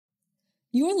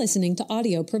You're listening to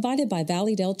audio provided by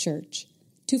Valleydale Church.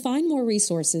 To find more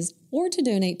resources or to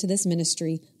donate to this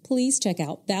ministry, please check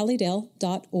out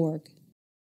valleydale.org.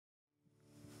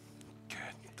 Good,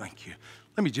 thank you.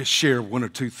 Let me just share one or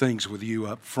two things with you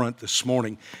up front this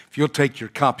morning. If you'll take your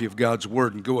copy of God's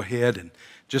Word and go ahead and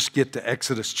just get to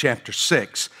Exodus chapter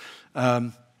 6.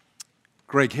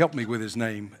 Greg, help me with his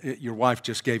name. Your wife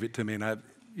just gave it to me, and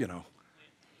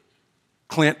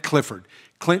Clint Clifford.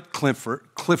 Clint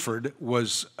Clifford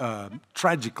was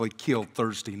tragically killed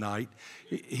Thursday night.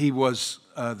 He was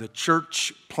the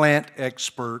church plant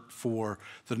expert for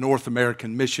the North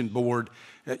American Mission Board.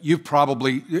 You've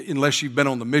probably, unless you've been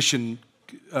on the mission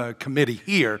committee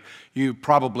here, you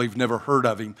probably have never heard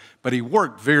of him. But he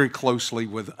worked very closely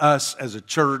with us as a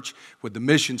church, with the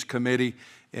missions committee,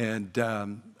 and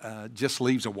just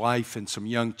leaves a wife and some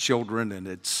young children, and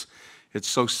it's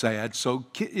so sad. So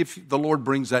if the Lord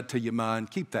brings that to your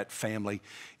mind, keep that family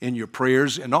in your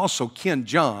prayers. And also Ken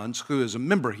Johns, who is a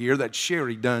member here, that's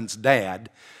Sherry Dunn's dad.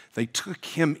 They took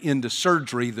him into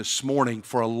surgery this morning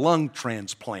for a lung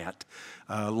transplant.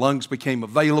 Lungs became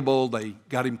available. They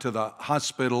got him to the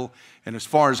hospital. And as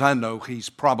far as I know, he's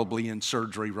probably in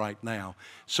surgery right now.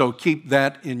 So keep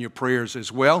that in your prayers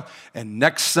as well. And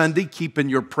next Sunday, keep in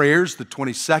your prayers, the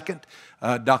 22nd,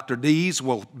 Dr. Dees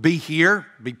will be here,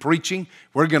 be preaching.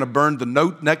 We're going to burn the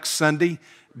note next Sunday.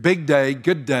 Big day,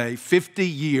 good day. 50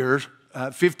 years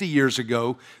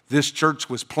ago, this church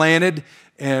was planted,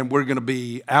 and we're going to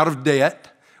be out of debt.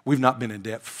 We've not been in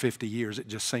debt for 50 years. It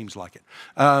just seems like it.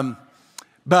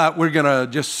 But we're going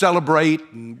to just celebrate,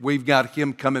 and we've got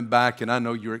him coming back, and I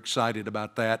know you're excited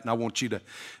about that, and I want you to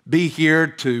be here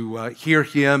to hear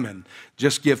him and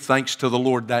just give thanks to the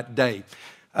Lord that day.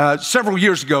 Several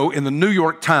years ago in the New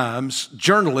York Times,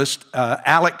 journalist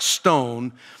Alex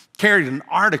Stone carried an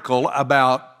article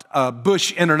about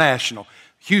Bush International,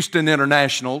 Houston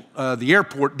International, the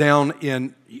airport down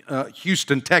in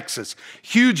Houston, Texas.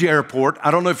 Huge airport.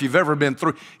 I don't know if you've ever been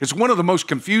through. It's one of the most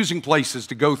confusing places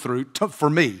to go through for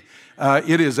me.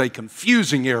 It is a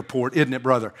confusing airport, isn't it,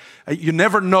 brother? You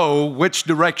never know which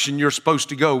direction you're supposed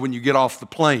to go when you get off the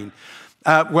plane.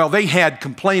 Well, they had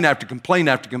complaint after complaint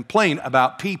after complaint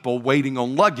about people waiting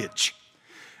on luggage.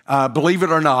 Believe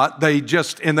it or not, they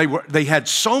had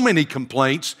so many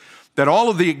complaints that all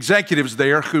of the executives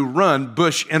there who run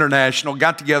Bush International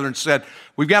got together and said,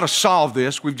 we've got to solve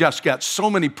this. We've just got so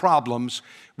many problems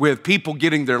with people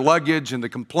getting their luggage and the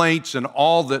complaints and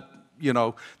all that,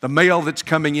 the mail that's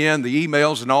coming in, the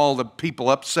emails and all the people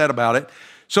upset about it.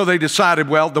 So they decided,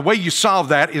 well, the way you solve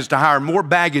that is to hire more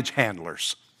baggage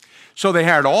handlers. So they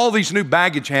hired all these new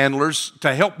baggage handlers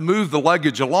to help move the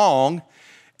luggage along,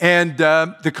 and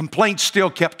the complaints still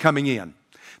kept coming in.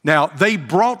 Now, they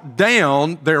brought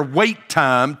down their wait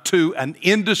time to an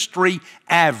industry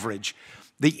average.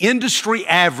 The industry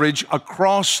average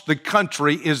across the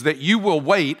country is that you will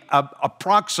wait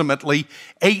approximately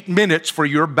 8 minutes for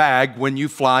your bag when you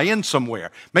fly in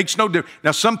somewhere. Makes no difference.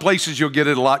 Now, some places you'll get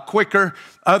it a lot quicker.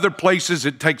 Other places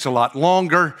it takes a lot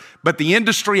longer. But the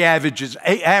industry average is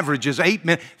 8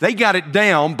 minutes. They got it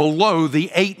down below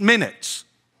the 8 minutes.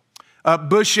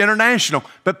 Bush International.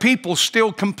 But people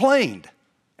still complained.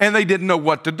 And they didn't know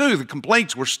what to do. The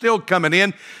complaints were still coming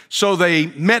in. So they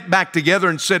met back together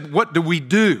and said, what do we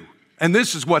do? And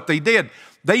this is what they did.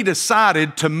 They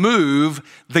decided to move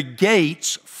the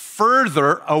gates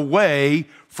further away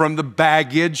from the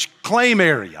baggage claim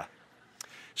area.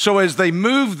 So as they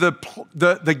moved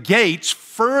the gates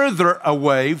further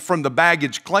away from the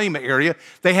baggage claim area,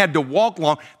 they had to walk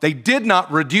long. They did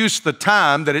not reduce the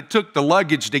time that it took the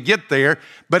luggage to get there,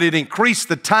 but it increased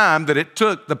the time that it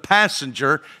took the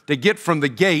passenger to get from the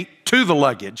gate to the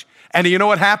luggage. And you know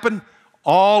what happened?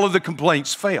 All of the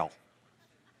complaints fell.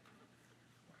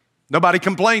 Nobody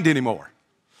complained anymore.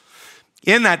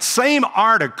 In that same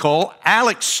article,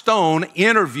 Alex Stone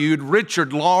interviewed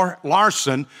Richard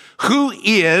Larson, who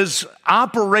is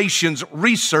operations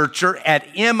researcher at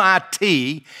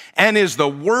MIT and is the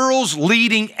world's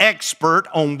leading expert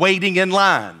on waiting in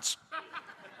lines.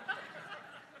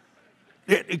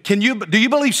 Do you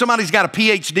believe somebody's got a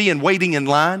PhD in waiting in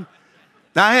line?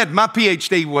 Now, my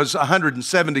PhD was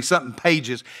 170-something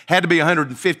pages, had to be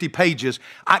 150 pages.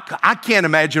 I can't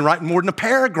imagine writing more than a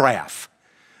paragraph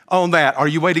on that. Are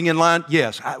you waiting in line?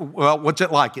 Yes. Well, what's it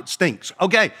like? It stinks.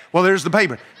 Okay, well, there's the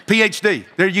paper. PhD,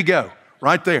 there you go,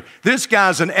 right there. This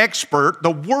guy's an expert,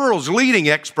 the world's leading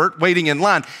expert waiting in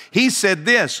line. He said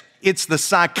this, it's the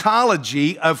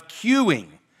psychology of queuing.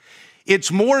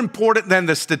 It's more important than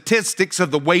the statistics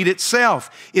of the wait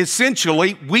itself.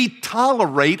 Essentially, we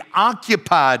tolerate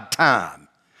occupied time.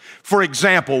 For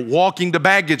example, walking to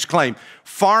baggage claim,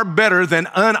 far better than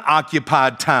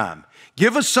unoccupied time.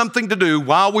 Give us something to do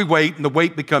while we wait and the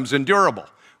wait becomes endurable.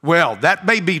 Well, that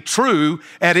may be true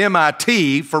at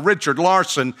MIT for Richard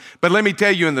Larson, but let me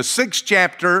tell you, in the 6th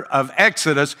chapter of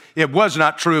Exodus, it was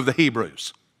not true of the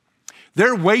Hebrews.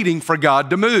 They're waiting for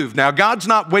God to move. Now, God's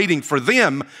not waiting for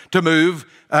them to move.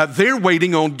 They're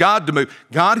waiting on God to move.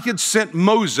 God had sent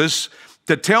Moses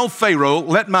to tell Pharaoh,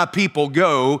 let my people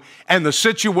go, and the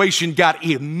situation got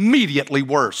immediately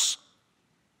worse.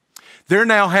 They're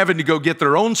now having to go get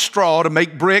their own straw to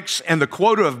make bricks, and the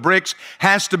quota of bricks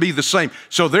has to be the same.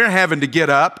 So they're having to get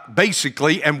up,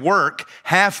 basically, and work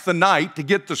half the night to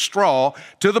get the straw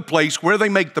to the place where they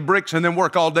make the bricks and then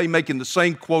work all day making the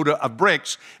same quota of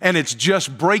bricks, and it's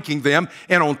just breaking them.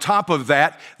 And on top of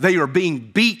that, they are being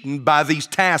beaten by these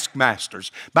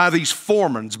taskmasters, by these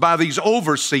foremans, by these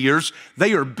overseers.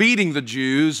 They are beating the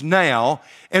Jews now.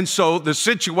 And so the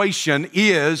situation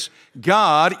is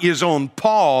God is on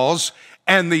pause,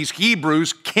 and these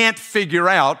Hebrews can't figure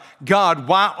out, God,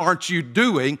 why aren't you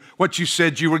doing what you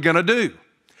said you were going to do?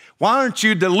 Why aren't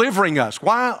you delivering us?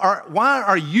 Why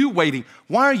are you waiting?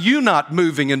 Why are you not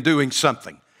moving and doing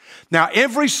something? Now,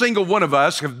 every single one of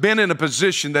us have been in a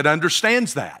position that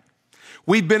understands that.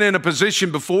 We've been in a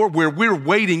position before where we're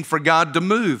waiting for God to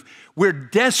move. We're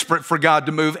desperate for God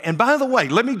to move. And by the way,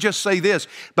 let me just say this.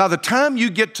 By the time you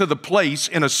get to the place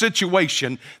in a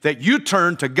situation that you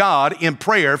turn to God in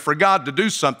prayer for God to do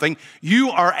something, you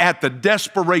are at the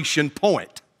desperation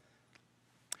point.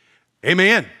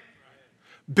 Amen.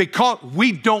 Because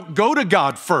we don't go to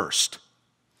God first.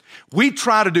 We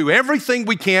try to do everything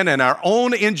we can in our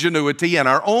own ingenuity and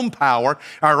our own power,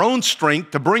 our own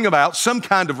strength to bring about some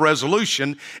kind of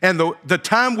resolution. And the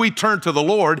time we turn to the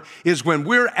Lord is when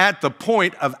we're at the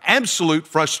point of absolute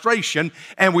frustration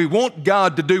and we want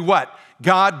God to do what?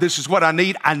 God, this is what I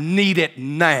need. I need it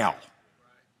now.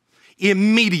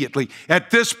 Immediately.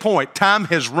 At this point, time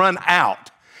has run out.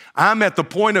 I'm at the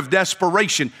point of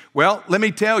desperation. Well, let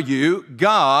me tell you,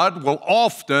 God will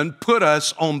often put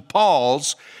us on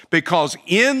pause because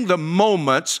in the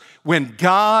moments when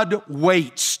God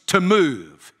waits to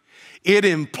move, it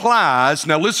implies,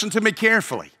 now listen to me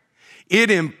carefully,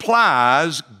 it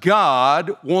implies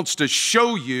God wants to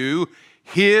show you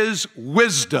His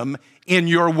wisdom in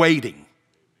your waiting.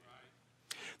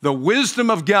 The wisdom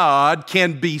of God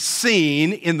can be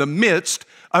seen in the midst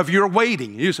of your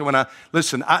waiting. You say,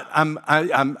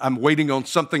 I'm waiting on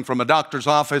something from a doctor's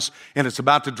office and it's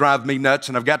about to drive me nuts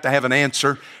and I've got to have an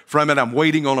answer from it. I'm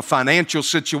waiting on a financial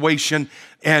situation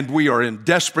and we are in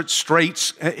desperate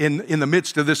straits in the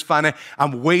midst of this finance.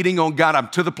 I'm waiting on God. I'm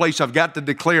to the place I've got to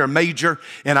declare a major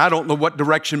and I don't know what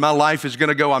direction my life is going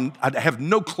to go. I have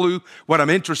no clue what I'm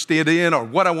interested in or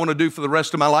what I want to do for the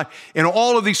rest of my life. And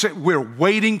all of these, we're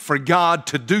waiting for God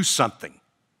to do something.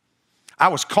 I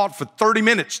was caught for 30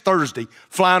 minutes Thursday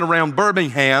flying around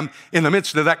Birmingham in the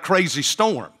midst of that crazy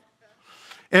storm.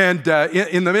 And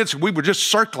in the midst, we were just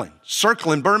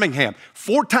circling Birmingham.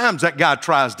 4 times that guy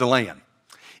tries to land.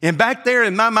 And back there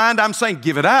in my mind, I'm saying,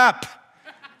 give it up.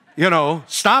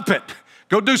 Stop it.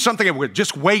 Go do something. And we're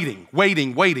just waiting.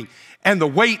 And the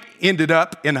wait ended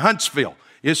up in Huntsville.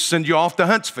 It send you off to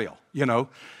Huntsville,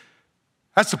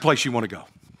 That's the place you want to go.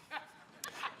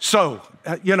 So,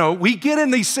 we get in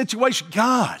these situations.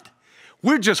 God,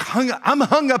 I'm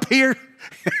hung up here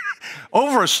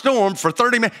over a storm for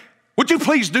 30 minutes. Would you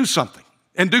please do something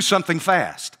and do something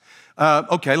fast?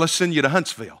 Okay, let's send you to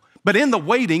Huntsville. But in the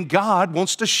waiting, God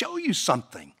wants to show you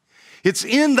something. It's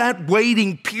in that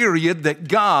waiting period that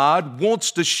God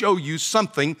wants to show you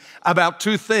something about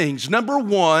 2 things. Number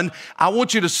 1, I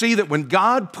want you to see that when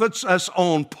God puts us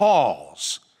on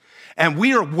pause, and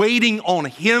we are waiting on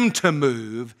Him to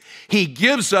move, He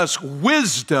gives us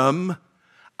wisdom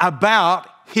about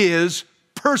His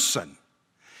person.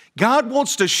 God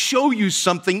wants to show you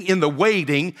something in the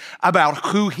waiting about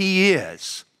who He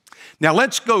is. Now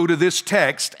let's go to this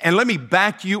text and let me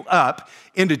back you up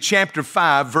into chapter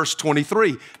 5, verse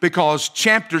 23, because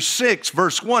chapter 6,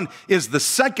 verse 1 is the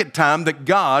second time that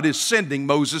God is sending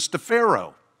Moses to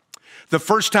Pharaoh. The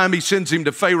first time He sends him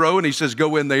to Pharaoh and He says,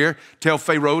 go in there, tell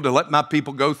Pharaoh to let my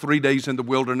people go 3 days in the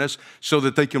wilderness so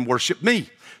that they can worship me.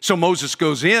 So Moses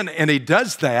goes in and he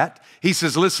does that. He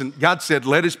says, listen, God said,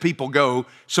 let His people go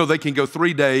so they can go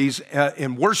 3 days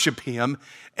and worship Him.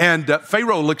 And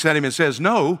Pharaoh looks at him and says,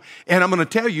 no. And I'm going to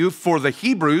tell you, for the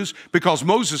Hebrews, because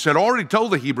Moses had already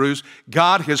told the Hebrews,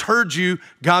 God has heard you,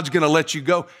 God's going to let you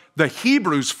go. The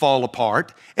Hebrews fall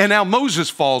apart, and now Moses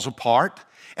falls apart.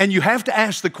 And you have to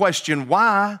ask the question,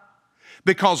 why?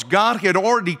 Because God had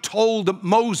already told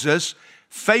Moses,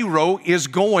 Pharaoh is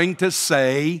going to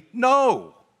say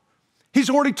no. He's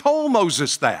already told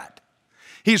Moses that.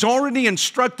 He's already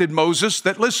instructed Moses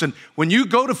that, listen, when you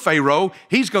go to Pharaoh,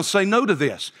 he's going to say no to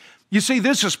this. You see,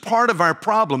 this is part of our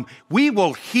problem. We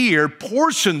will hear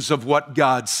portions of what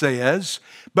God says,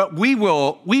 but we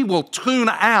will tune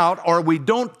out, or we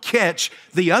don't catch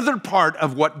the other part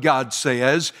of what God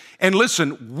says. And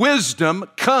listen, wisdom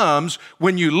comes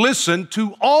when you listen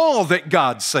to all that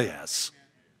God says.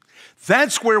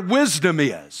 That's where wisdom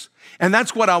is. And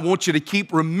that's what I want you to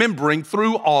keep remembering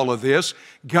through all of this.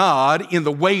 God, in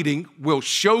the waiting, will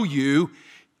show you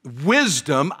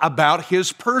wisdom about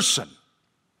his person.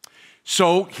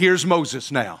 So here's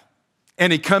Moses now.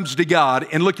 And he comes to God,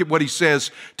 and look at what he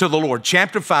says to the Lord.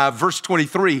 Chapter 5, verse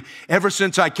 23, ever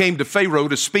since I came to Pharaoh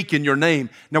to speak in your name.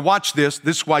 Now watch this.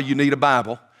 This is why you need a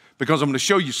Bible, because I'm going to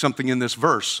show you something in this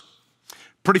verse.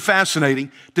 Pretty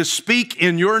fascinating. To speak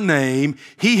in your name,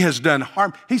 he has done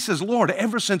harm. He says, Lord,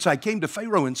 ever since I came to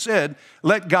Pharaoh and said,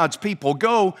 let God's people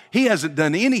go, he hasn't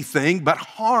done anything but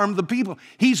harm the people.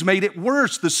 He's made it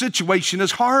worse. The situation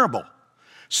is horrible.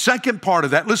 Second part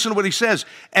of that, listen to what he says.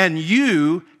 And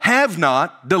you have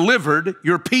not delivered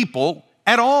your people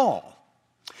at all.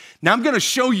 Now I'm going to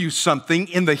show you something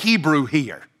in the Hebrew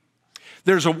here.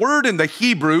 There's a word in the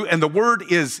Hebrew, and the word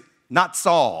is not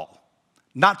Saul,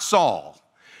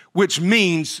 which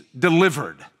means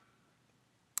delivered.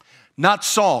 Not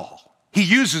Saul. He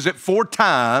uses it 4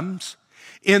 times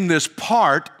in this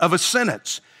part of a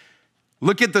sentence.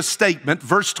 Look at the statement,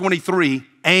 verse 23,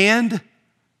 and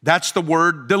that's the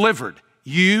word delivered.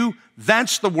 You,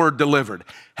 that's the word delivered.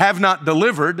 Have not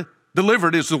delivered,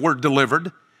 delivered is the word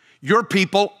delivered. Your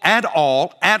people at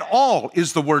all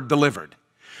is the word delivered.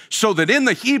 So that in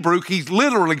the Hebrew, he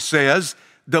literally says,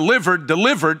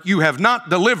 delivered, you have not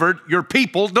delivered, your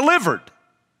people delivered.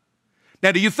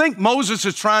 Now, do you think Moses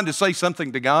is trying to say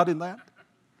something to God in that?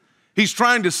 He's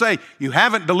trying to say, you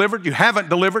haven't delivered, you haven't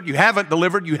delivered, you haven't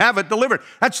delivered, you haven't delivered.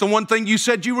 That's the one thing you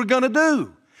said you were going to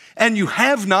do. And you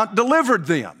have not delivered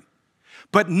them.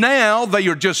 But now they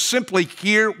are just simply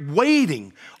here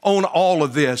waiting on all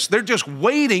of this. They're just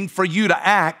waiting for you to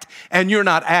act, and you're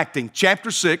not acting. Chapter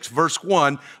 6, verse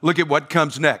 1, look at what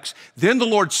comes next. Then the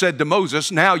Lord said to Moses,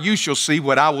 now you shall see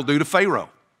what I will do to Pharaoh.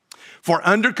 For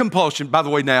under compulsion, by the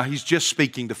way, now he's just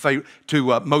speaking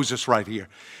to Moses right here.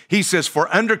 He says,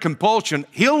 for under compulsion,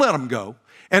 he'll let them go,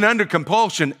 and under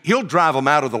compulsion, he'll drive them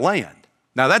out of the land.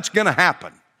 Now that's going to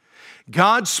happen.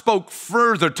 God spoke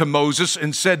further to Moses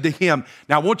and said to him,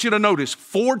 now I want you to notice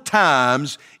 4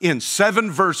 times in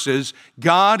 7 verses,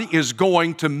 God is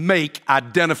going to make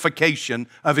identification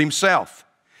of himself.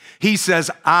 He says,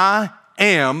 I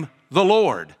am the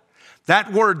Lord.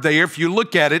 That word there, if you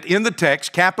look at it in the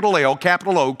text, capital L,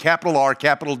 capital O, capital R,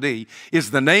 capital D,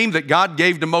 is the name that God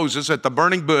gave to Moses at the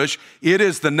burning bush. It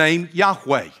is the name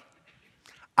Yahweh.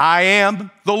 I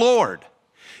am the Lord.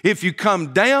 If you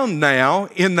come down now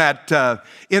in that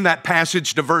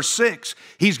passage to verse 6,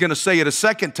 he's going to say it a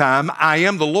second time, I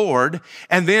am the Lord.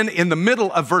 And then in the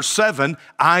middle of verse 7,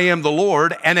 I am the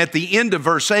Lord. And at the end of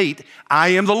verse 8, I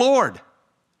am the Lord.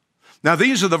 Now,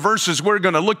 these are the verses we're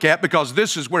going to look at because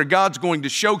this is where God's going to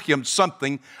show him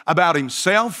something about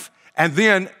himself. And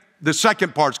then the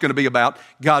second part's going to be about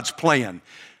God's plan.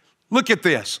 Look at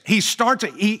this. He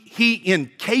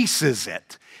encases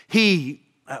it. He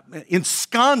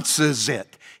ensconces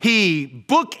it. He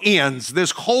bookends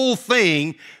this whole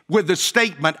thing with the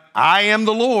statement, I am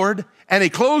the Lord, and he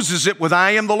closes it with,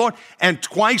 I am the Lord, and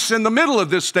twice in the middle of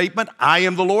this statement, I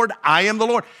am the Lord, I am the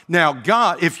Lord. Now,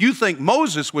 God, if you think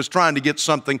Moses was trying to get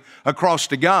something across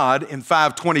to God in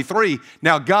 5:23,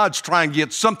 now God's trying to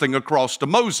get something across to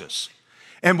Moses.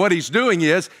 And what he's doing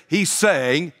is, he's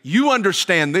saying, you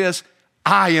understand this,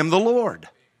 I am the Lord.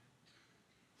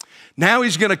 Now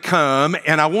he's going to come,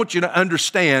 and I want you to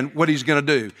understand what he's going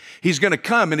to do. He's going to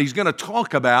come, and he's going to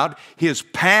talk about his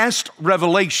past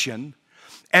revelation,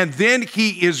 and then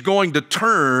he is going to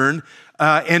turn,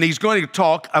 and he's going to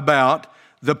talk about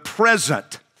the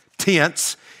present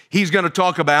tense. He's going to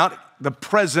talk about the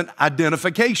present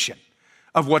identification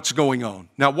of what's going on.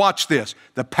 Now watch this,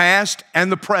 the past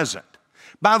and the present.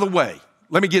 By the way,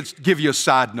 let me give you a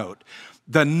side note.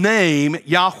 The name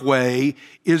Yahweh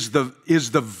is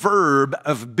the verb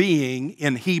of being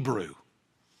in Hebrew.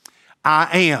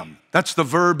 I am. That's the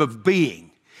verb of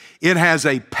being. It has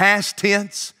a past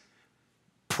tense,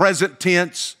 present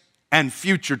tense, and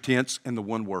future tense in the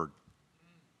one word.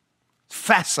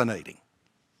 Fascinating.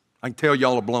 I can tell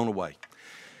y'all are blown away.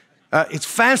 It's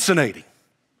fascinating.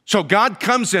 So God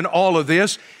comes in all of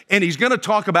this, and he's going to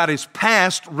talk about his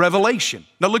past revelation.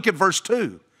 Now look at verse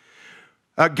 2.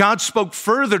 God spoke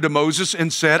further to Moses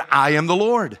and said, I am the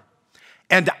Lord.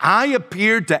 And I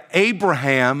appeared to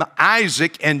Abraham,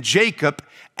 Isaac, and Jacob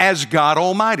as God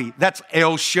Almighty. That's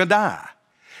El Shaddai.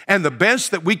 And the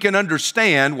best that we can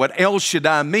understand what El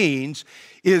Shaddai means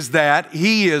is that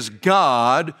he is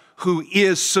God who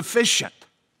is sufficient.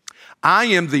 I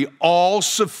am the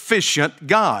all-sufficient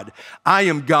God. I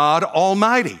am God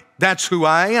Almighty. That's who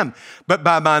I am. But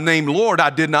by my name, Lord, I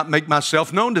did not make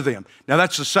myself known to them. Now,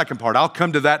 that's the second part. I'll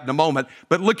come to that in a moment.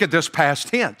 But look at this past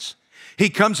tense. He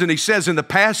comes and he says in the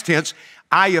past tense,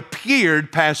 I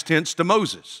appeared, past tense, to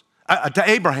Moses, to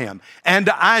Abraham, and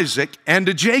to Isaac, and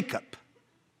to Jacob.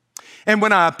 And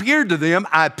when I appeared to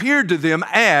them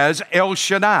as El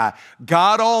Shaddai,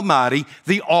 God Almighty,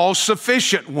 the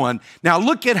all-sufficient one. Now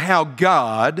look at how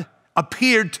God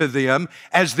appeared to them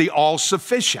as the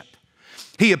all-sufficient.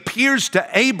 He appears to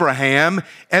Abraham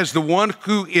as the one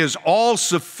who is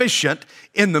all-sufficient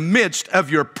in the midst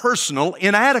of your personal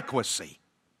inadequacy.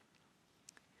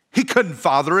 He couldn't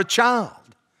father a child.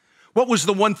 What was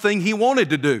the one thing he wanted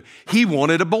to do? He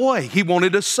wanted a boy. He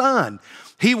wanted a son.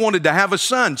 He wanted to have a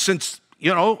son since,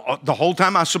 the whole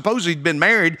time I suppose he'd been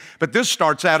married, but this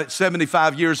starts out at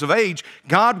 75 years of age.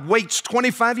 God waits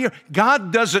 25 years.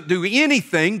 God doesn't do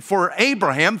anything for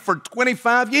Abraham for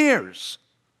 25 years.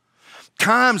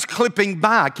 Time's clipping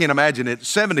by. I can't imagine it at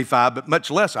 75, but much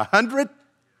less 100.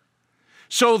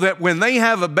 So that when they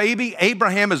have a baby,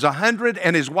 Abraham is 100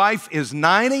 and his wife is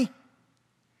 90.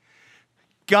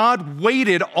 God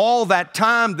waited all that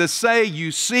time to say,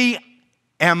 you see,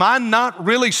 am I not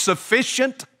really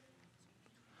sufficient?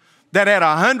 That at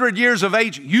 100 years of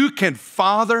age, you can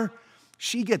father.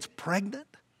 She gets pregnant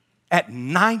at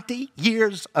 90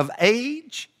 years of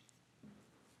age,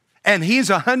 and he's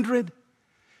 100.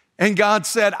 And God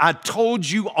said, I told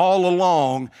you all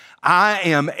along, I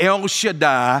am El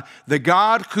Shaddai, the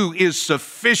God who is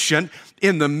sufficient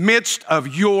in the midst of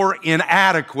your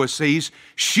inadequacies.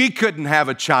 She couldn't have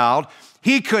a child.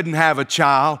 He couldn't have a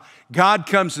child. God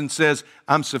comes and says,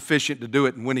 I'm sufficient to do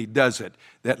it. And when he does it,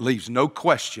 that leaves no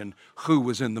question who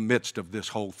was in the midst of this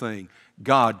whole thing.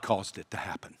 God caused it to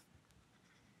happen.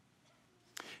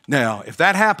 Now, if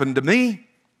that happened to me,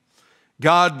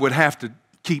 God would have to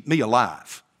keep me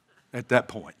alive at that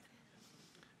point.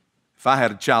 If I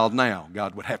had a child now,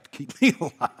 God would have to keep me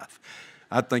alive.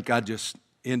 I think I'd just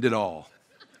end it all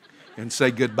and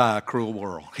say goodbye, cruel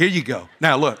world. Here you go.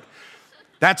 Now look,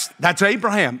 that's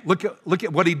Abraham. Look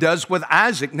at what he does with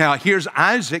Isaac. Now here's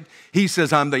Isaac. He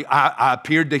says, I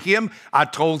appeared to him. I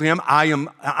told him, I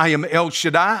am El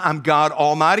Shaddai. I'm God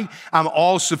Almighty. I'm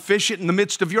all sufficient in the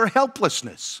midst of your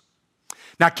helplessness.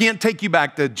 Now, I can't take you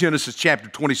back to Genesis chapter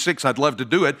 26. I'd love to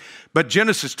do it. But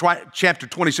Genesis chapter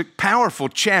 26, powerful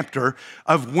chapter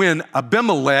of when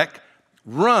Abimelech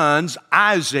runs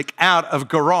Isaac out of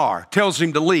Gerar, tells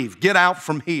him to leave, get out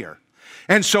from here.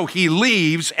 And so he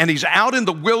leaves and he's out in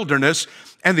the wilderness.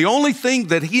 And the only thing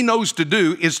that he knows to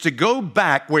do is to go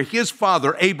back where his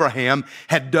father Abraham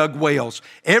had dug wells.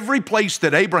 Every place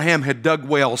that Abraham had dug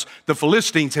wells, the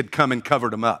Philistines had come and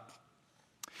covered them up.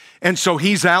 And so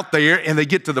he's out there and they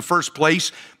get to the first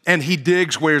place and he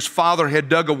digs where his father had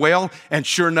dug a well, and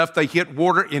sure enough, they hit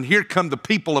water, and here come the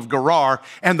people of Gerar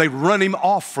and they run him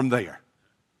off from there.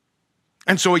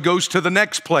 And so he goes to the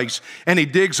next place and he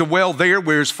digs a well there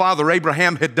where his father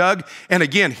Abraham had dug. And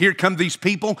again, here come these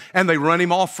people and they run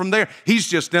him off from there. He's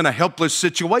just in a helpless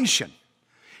situation.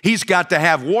 He's got to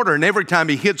have water, and every time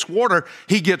he hits water,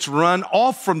 he gets run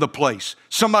off from the place.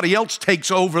 Somebody else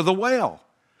takes over the well.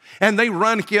 And they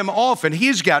run him off, and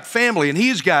he's got family, and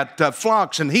he's got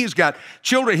flocks, and he's got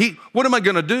children. What am I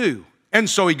going to do? And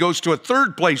so he goes to a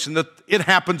third place, and it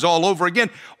happens all over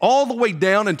again, all the way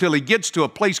down until he gets to a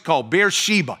place called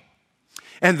Beersheba.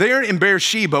 And there in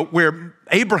Beersheba, where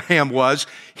Abraham was,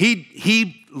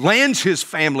 he lands his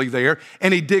family there,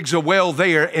 and he digs a well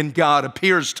there, and God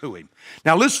appears to him.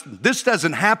 Now listen, this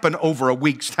doesn't happen over a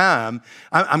week's time.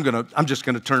 I'm just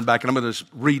gonna turn back and I'm gonna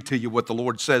read to you what the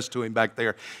Lord says to him back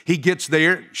there. He gets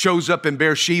there, shows up in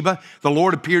Beersheba. The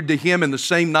Lord appeared to him in the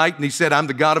same night, and he said, I'm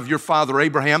the God of your father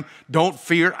Abraham. Don't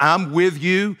fear, I'm with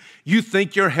you. You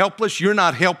think you're helpless? You're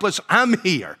not helpless. I'm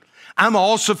here. I'm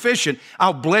all sufficient.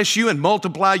 I'll bless you and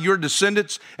multiply your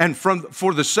descendants, and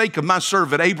for the sake of my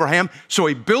servant Abraham. So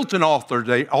he built an altar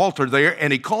there,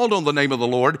 and he called on the name of the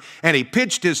Lord, and he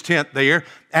pitched his tent there,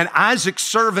 and Isaac's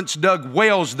servants dug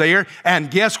wells there,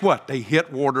 and guess what? They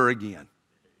hit water again.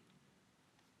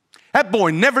 That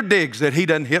boy never digs that he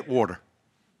doesn't hit water.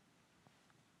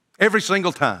 Every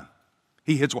single time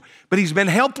he hits water. But he's been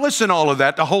helpless in all of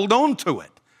that to hold on to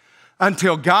it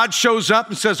until God shows up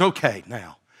and says, okay,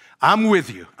 now, I'm with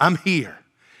you. I'm here.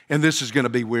 and this is going to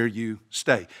be where you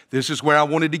stay. This is where I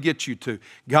wanted to get you to.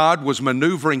 God was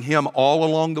maneuvering him all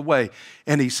along the way,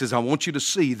 and he says, I want you to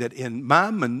see that in my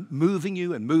moving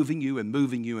you and moving you and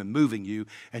moving you and moving you,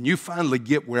 and you finally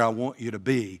get where I want you to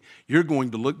be, you're going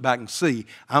to look back and see,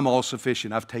 I'm all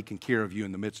sufficient. I've taken care of you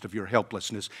in the midst of your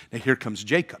helplessness. Now here comes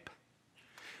Jacob.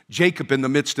 Jacob in the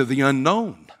midst of the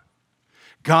unknown.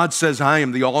 God says, I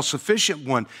am the all-sufficient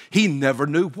one. He never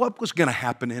knew what was going to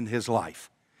happen in his life.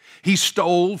 He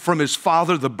stole from his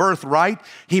father the birthright.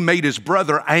 He made his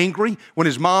brother angry. When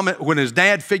his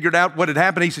dad figured out what had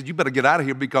happened, he said, you better get out of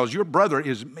here because your brother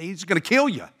he's going to kill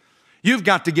you. You've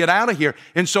got to get out of here.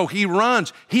 And so he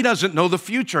runs. He doesn't know the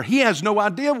future. He has no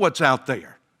idea what's out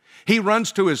there. He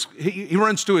runs to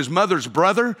his mother's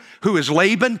brother, who is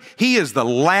Laban. He is the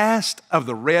last of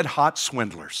the red-hot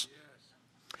swindlers.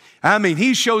 I mean,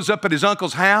 he shows up at his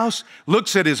uncle's house,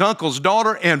 looks at his uncle's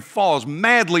daughter, and falls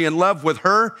madly in love with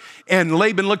her. And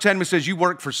Laban looks at him and says, you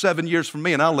work for 7 years for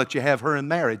me, and I'll let you have her in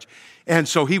marriage. And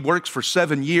so he works for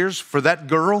 7 years for that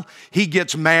girl. He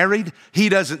gets married. He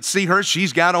doesn't see her.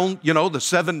 She's got on, the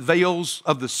 7 veils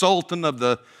of the sultan of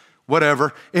the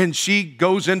whatever. And she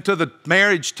goes into the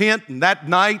marriage tent, and that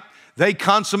night they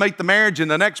consummate the marriage. And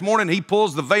the next morning he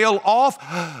pulls the veil off.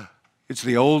 It's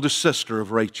the oldest sister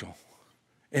of Rachel.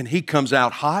 And he comes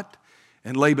out hot,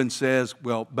 and Laban says,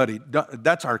 well, buddy,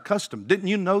 that's our custom. Didn't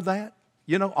you know that?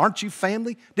 Aren't you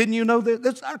family? Didn't you know that?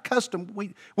 That's our custom.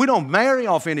 We don't marry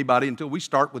off anybody until we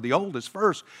start with the oldest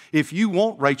first. If you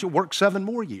want Rachel, work 7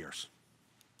 more years.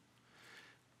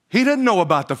 He didn't know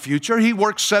about the future. He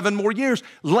works 7 more years.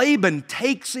 Laban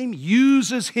takes him,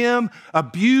 uses him,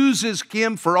 abuses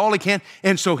him for all he can.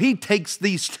 And so he takes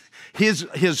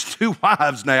his 2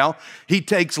 wives now. He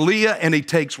takes Leah and he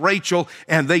takes Rachel,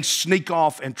 and they sneak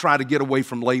off and try to get away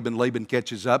from Laban. Laban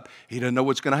catches up. He doesn't know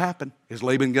what's going to happen. Is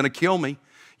Laban going to kill me?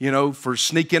 For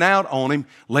sneaking out on him.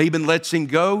 Laban lets him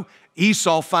go.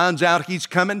 Esau finds out he's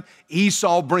coming.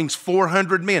 Esau brings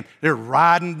 400 men. They're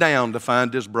riding down to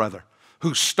find his brother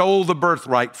who stole the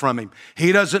birthright from him.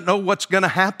 He doesn't know what's going to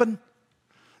happen.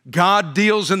 God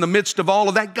deals in the midst of all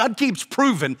of that. God keeps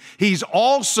proving he's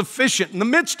all sufficient in the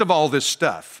midst of all this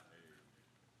stuff.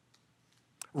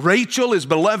 Rachel, his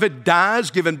beloved, dies,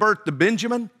 giving birth to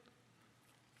Benjamin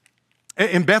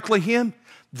in Bethlehem.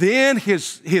 Then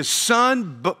his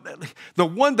son, the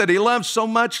one that he loved so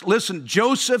much, listen,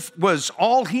 Joseph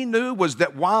all he knew was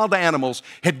that wild animals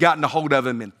had gotten a hold of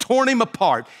him and torn him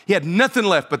apart. He had nothing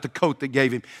left but the coat that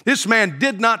gave him. This man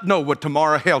did not know what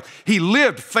tomorrow held. He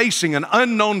lived facing an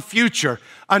unknown future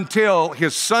until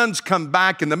his sons come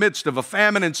back in the midst of a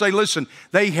famine and say, listen,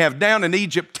 they have down in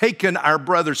Egypt taken our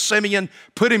brother Simeon,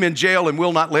 put him in jail, and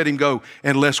will not let him go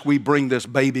unless we bring this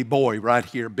baby boy right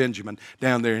here, Benjamin,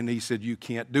 down there. And he said, you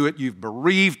can't do it. You've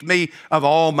bereaved me of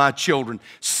all my children.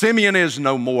 Simeon is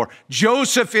no more.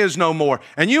 Joseph is no more.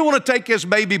 And you want to take this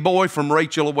baby boy from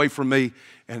Rachel away from me?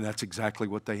 And that's exactly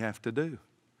what they have to do.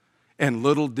 And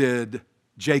little did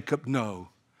Jacob know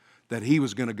that he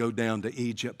was going to go down to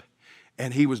Egypt.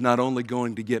 And he was not only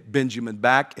going to get Benjamin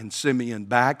back and Simeon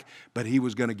back, but he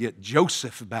was going to get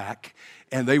Joseph back.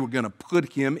 And they were going to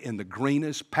put him in the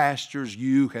greenest pastures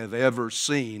you have ever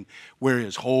seen, where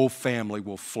his whole family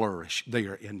will flourish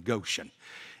there in Goshen.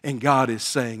 And God is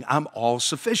saying, I'm all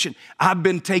sufficient. I've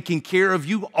been taking care of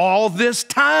you all this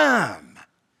time.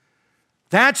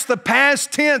 That's the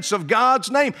past tense of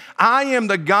God's name. I am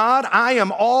the God, I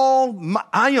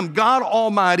am God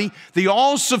Almighty, the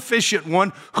all-sufficient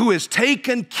one who has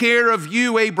taken care of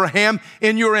you, Abraham,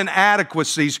 in your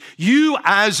inadequacies, you,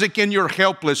 Isaac, in your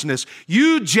helplessness,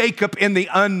 you, Jacob, in the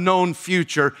unknown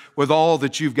future with all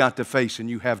that you've got to face, and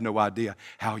you have no idea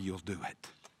how you'll do it.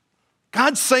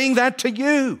 God's saying that to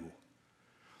you.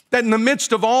 That in the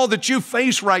midst of all that you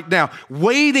face right now,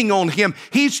 waiting on Him,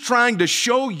 He's trying to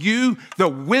show you the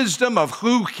wisdom of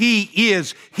who He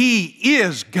is. He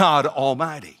is God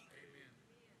Almighty.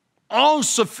 All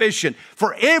sufficient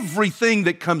for everything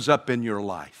that comes up in your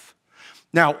life.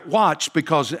 Now watch,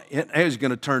 because He's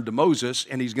going to turn to Moses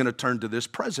and He's going to turn to this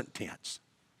present tense.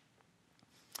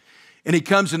 And He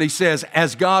comes and He says,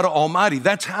 as God Almighty,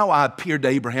 that's how I appeared to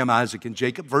Abraham, Isaac, and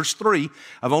Jacob. Verse 3,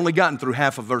 I've only gotten through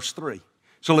half of verse 3.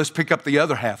 So let's pick up the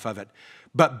other half of it.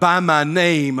 But by my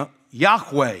name,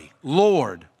 Yahweh,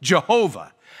 Lord,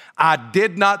 Jehovah, I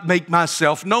did not make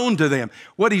myself known to them.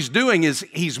 What He's doing is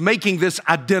He's making this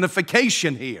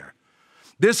identification here.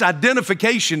 This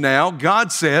identification now,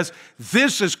 God says,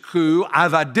 this is who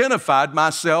I've identified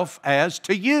myself as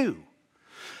to you.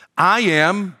 I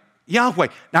am Yahweh.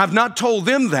 Now, I've not told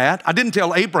them that. I didn't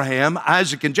tell Abraham,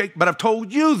 Isaac, and Jacob, but I've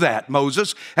told you that,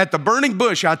 Moses. At the burning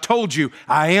bush, I told you,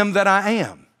 I am that I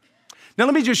am. Now,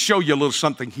 let me just show you a little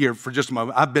something here for just a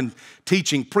moment. I've been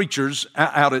teaching preachers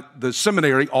out at the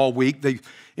seminary all week.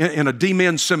 In a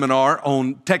D-Min seminar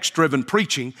on text-driven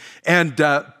preaching. And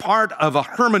part of a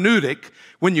hermeneutic,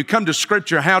 when you come to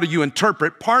Scripture, how do you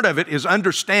interpret? Part of it is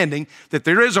understanding that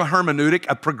there is a hermeneutic,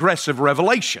 a progressive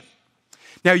revelation.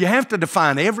 Now, you have to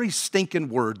define every stinking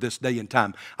word this day and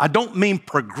time. I don't mean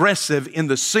progressive in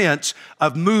the sense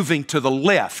of moving to the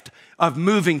left, of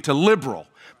moving to liberal,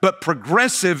 but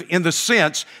progressive in the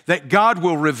sense that God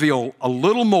will reveal a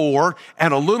little more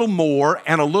and a little more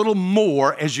and a little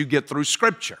more as you get through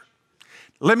Scripture.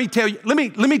 Let me tell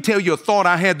you a thought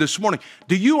I had this morning.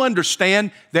 Do you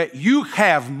understand that you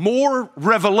have more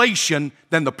revelation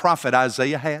than the prophet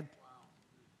Isaiah had?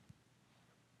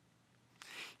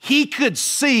 He could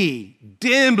see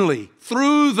dimly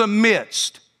through the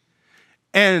midst,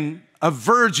 and a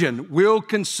virgin will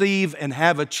conceive and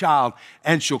have a child,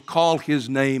 and shall call his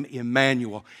name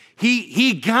Emmanuel.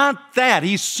 He got that.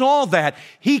 He saw that.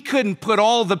 He couldn't put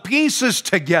all the pieces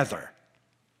together.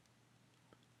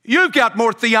 You've got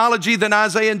more theology than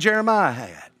Isaiah and Jeremiah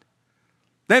had,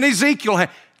 than Ezekiel had,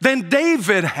 than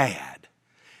David had.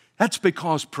 That's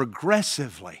because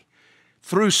progressively,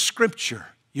 through Scripture,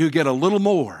 you get a little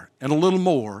more and a little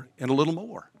more and a little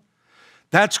more.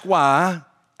 That's why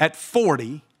at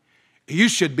 40, you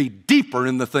should be deeper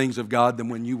in the things of God than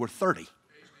when you were 30.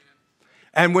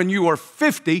 And when you are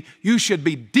 50, you should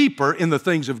be deeper in the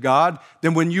things of God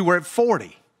than when you were at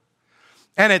 40.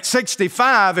 And at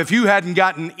 65, if you hadn't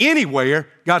gotten anywhere,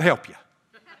 God help you.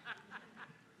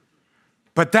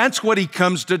 But that's what he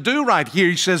comes to do right here.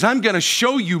 He says, I'm going to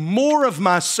show you more of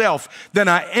myself than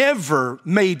I ever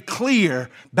made clear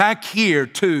back here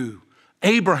to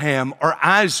Abraham or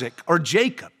Isaac or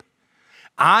Jacob.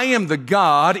 I am the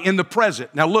God in the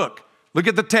present. Now look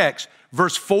at the text.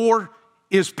 Verse 4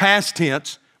 is past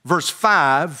tense. Verse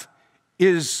 5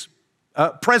 is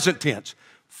present tense.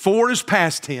 4 is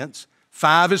past tense.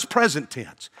 5 is present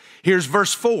tense. Here's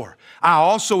verse 4. I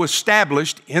also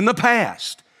established in the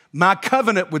past my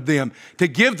covenant with them to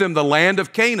give them the land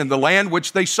of Canaan, the land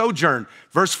which they sojourned.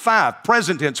 Verse 5,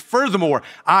 present tense. Furthermore,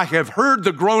 I have heard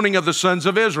the groaning of the sons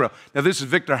of Israel. Now this is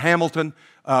Victor Hamilton,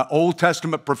 Old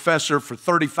Testament professor for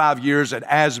 35 years at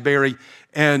Asbury,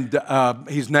 and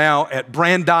he's now at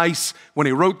Brandeis when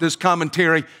he wrote this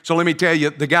commentary. So let me tell you,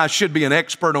 the guy should be an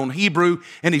expert on Hebrew,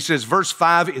 and he says verse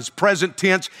 5 is present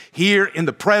tense. Here in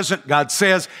the present, God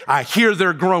says, I hear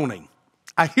their groaning.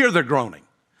 I hear their groaning.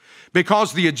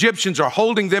 Because the Egyptians are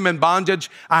holding them in bondage,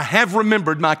 I have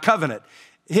remembered my covenant.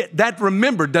 That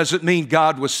remembered doesn't mean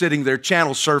God was sitting there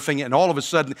channel surfing and all of a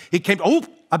sudden he came,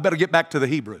 I better get back to the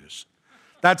Hebrews.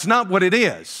 That's not what it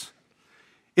is.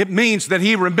 It means that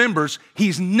he remembers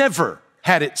he's never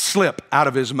had it slip out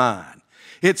of his mind.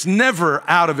 It's never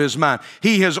out of his mind.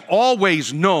 He has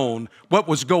always known what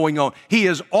was going on. He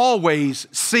is always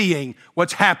seeing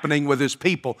what's happening with his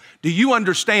people. Do you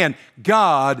understand?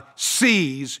 God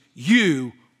sees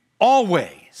you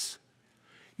always.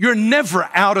 You are never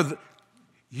out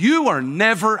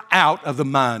of the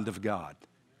mind of God.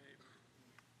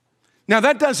 Now,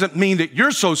 that doesn't mean that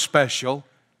you're so special.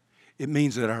 It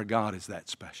means that our God is that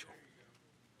special.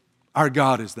 Our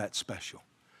God is that special.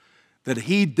 That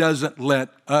he doesn't let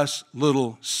us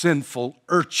little sinful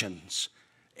urchins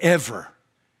ever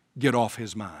get off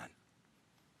his mind.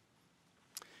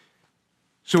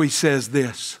 So he says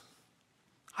this,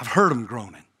 I've heard them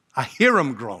groaning. I hear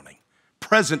them groaning.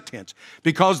 Present tense.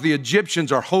 Because the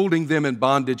Egyptians are holding them in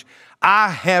bondage,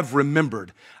 I have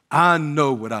remembered. I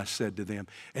know what I said to them.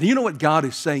 And you know what God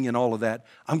is saying in all of that?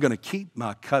 I'm going to keep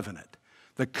my covenant.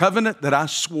 The covenant that I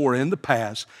swore in the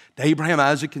past to Abraham,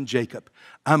 Isaac, and Jacob,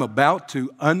 I'm about to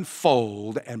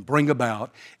unfold and bring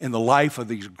about in the life of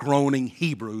these groaning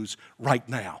Hebrews right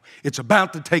now. It's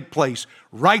about to take place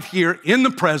right here in the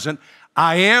present.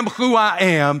 I am who I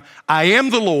am. I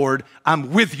am the Lord.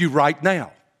 I'm with you right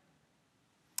now.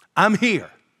 I'm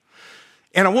here.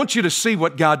 And I want you to see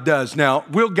what God does. Now,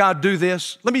 will God do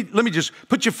this? Let me just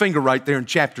put your finger right there in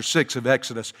chapter 6 of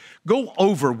Exodus. Go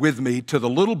over with me to the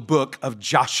little book of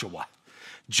Joshua.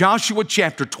 Joshua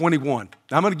chapter 21.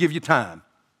 Now, I'm going to give you time.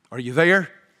 Are you there?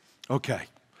 Okay.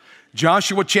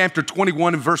 Joshua chapter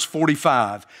 21 and verse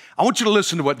 45. I want you to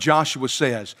listen to what Joshua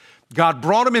says. God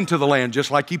brought them into the land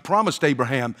just like he promised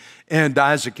Abraham and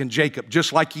Isaac and Jacob,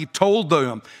 just like he told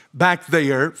them back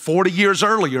there 40 years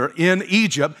earlier in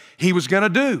Egypt he was going to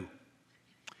do.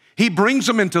 He brings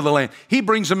them into the land. He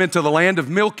brings them into the land of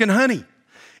milk and honey.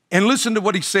 And listen to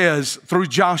what he says through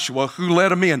Joshua, who led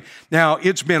them in. Now,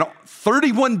 it's been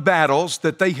 31 battles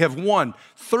that they have won,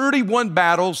 31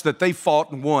 battles that they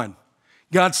fought and won.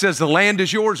 God says, the land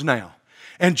is yours now.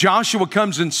 And Joshua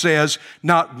comes and says,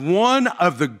 not one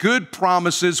of the good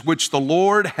promises which the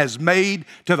Lord has made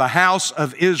to the house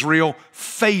of Israel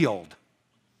failed.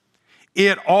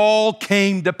 It all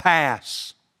came to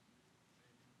pass.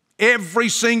 Every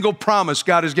single promise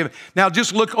God has given. Now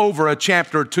just look over a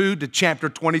chapter or two to chapter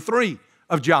 23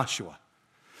 of Joshua.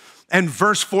 And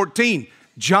verse 14,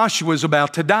 Joshua is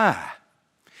about to die.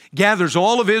 Gathers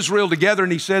all of Israel together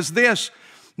and he says this,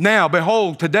 now,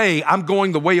 behold, today I'm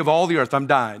going the way of all the earth. I'm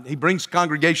dying. He brings the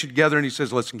congregation together and he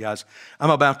says, listen, guys, I'm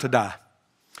about to die.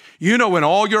 You know in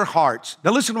all your hearts.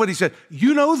 Now listen to what he said.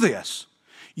 You know this.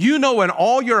 You know in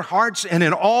all your hearts and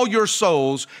in all your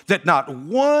souls that not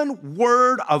one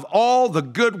word of all the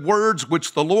good words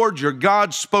which the Lord your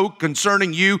God spoke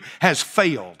concerning you has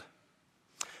failed.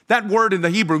 That word in the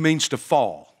Hebrew means to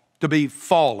fall, to be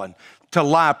fallen, to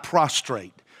lie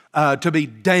prostrate. To be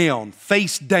down,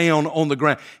 face down on the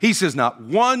ground. He says not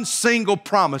one single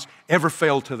promise ever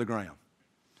fell to the ground.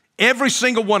 Every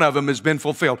single one of them has been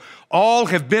fulfilled. All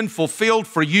have been fulfilled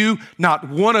for you. Not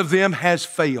one of them has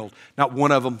failed. Not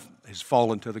one of them has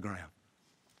fallen to the ground.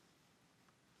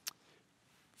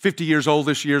 50 years old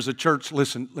this year as a church.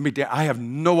 Listen, let me tell you, I have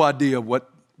no idea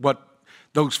what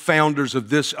those founders of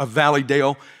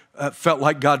Valleydale felt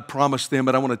like God promised them,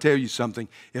 but I want to tell you something.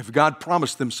 If God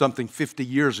promised them something 50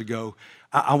 years ago,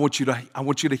 I want you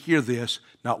to hear this.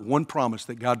 Not one promise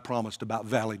that God promised about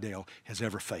Valleydale has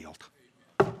ever failed.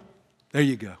 There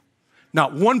you go.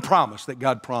 Not one promise that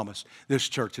God promised this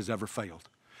church has ever failed.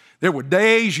 There were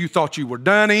days you thought you were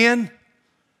done in.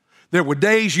 There were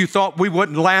days you thought we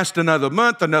wouldn't last another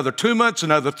month, another 2 months,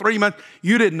 another 3 months.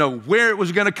 You didn't know where it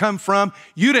was going to come from.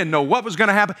 You didn't know what was going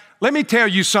to happen. Let me tell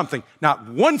you something. Not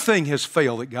one thing has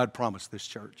failed that God promised this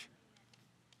church.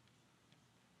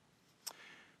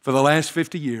 For the last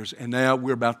 50 years, and now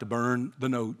we're about to burn the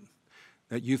note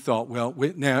that you thought, well,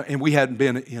 we hadn't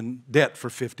been in debt for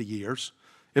 50 years.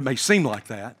 It may seem like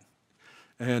that.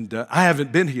 And I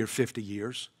haven't been here 50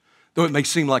 years, though it may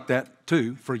seem like that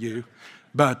too for you.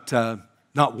 But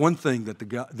not one thing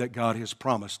that God has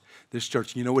promised this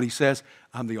church. You know what he says?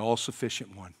 I'm the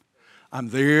all-sufficient one. I'm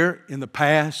there in the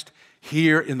past,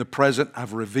 here in the present.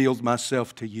 I've revealed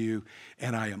myself to you,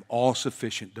 and I am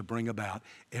all-sufficient to bring about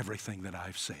everything that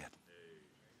I've said.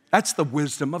 That's the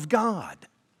wisdom of God.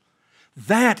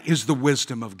 That is the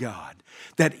wisdom of God.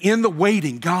 That in the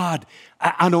waiting, God,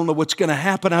 I don't know what's going to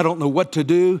happen. I don't know what to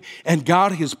do. And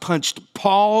God has punched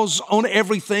pause on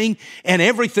everything, and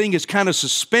everything is kind of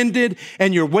suspended,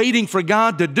 and you're waiting for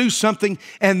God to do something.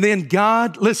 And then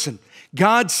God, listen,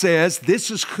 God says,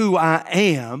 this is who I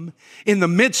am. In the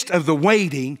midst of the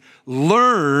waiting,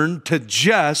 learn to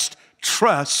just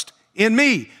trust in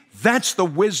me. That's the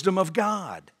wisdom of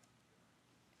God.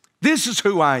 This is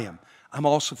who I am. I'm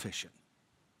all sufficient.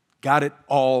 Got it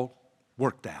all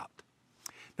worked out.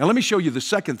 Now let me show you the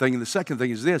second thing, and the second thing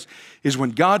is this, is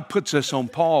when God puts us on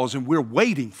pause and we're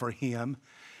waiting for him,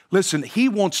 listen, he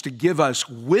wants to give us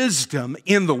wisdom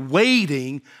in the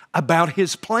waiting about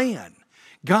his plan.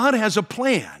 God has a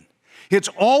plan. It's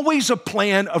always a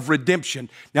plan of redemption.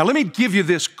 Now let me give you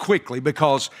this quickly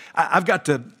because I've got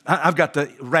to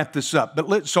wrap this up.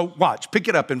 So watch, pick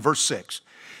it up in verse 6.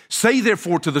 Say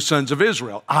therefore to the sons of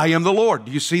Israel, I am the Lord.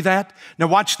 Do you see that? Now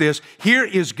watch this. Here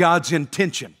is God's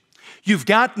intention. You've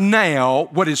got now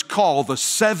what is called the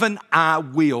 7 I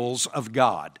wills of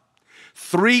God.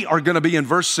 3 are going to be in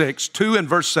verse 6, 2 in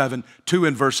verse 7, 2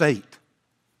 in verse 8.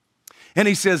 And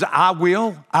he says, I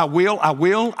will, I will, I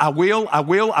will, I will, I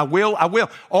will, I will, I will.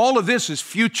 All of this is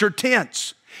future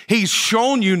tense. He's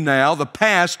shown you now the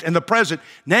past and the present.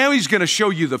 Now he's going to show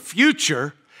you the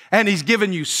future. And he's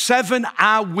given you 7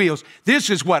 I wills. This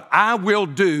is what I will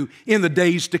do in the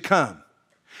days to come.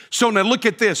 So now look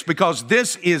at this, because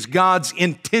this is God's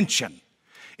intention.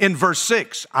 In verse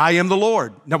 6, I am the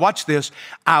Lord. Now watch this.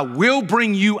 I will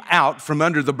bring you out from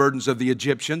under the burdens of the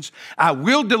Egyptians. I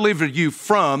will deliver you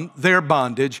from their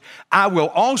bondage. I will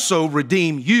also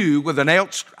redeem you with an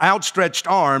outstretched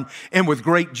arm and with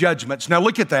great judgments. Now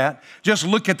look at that. Just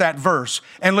look at that verse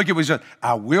and look at what he said.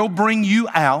 I will bring you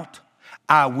out.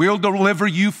 I will deliver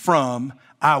you from,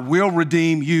 I will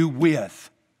redeem you with.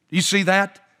 Do you see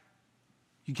that?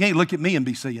 You can't look at me and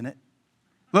be seeing it.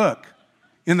 Look,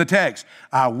 in the text,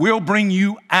 I will bring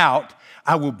you out.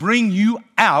 I will bring you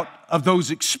out of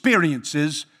those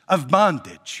experiences of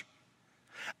bondage.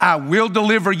 I will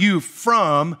deliver you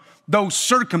from those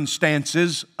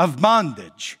circumstances of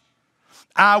bondage.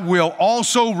 I will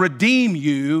also redeem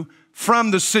you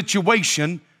from the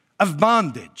situation of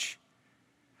bondage.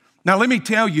 Now, let me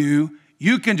tell you,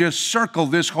 you can just circle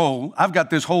this whole, I've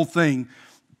got this whole thing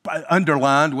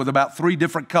underlined with about 3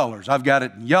 different colors. I've got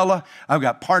it in yellow, I've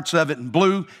got parts of it in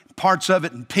blue, parts of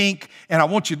it in pink, and I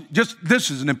want you to this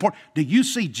is an important, do you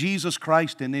see Jesus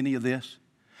Christ in any of this?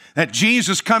 That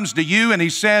Jesus comes to you and he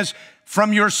says,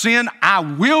 from your sin, I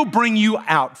will bring you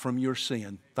out from your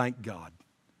sin. Thank God,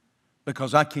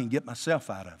 because I can't get myself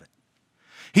out of it.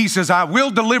 He says, I will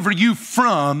deliver you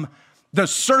from the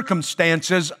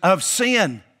circumstances of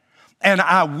sin. And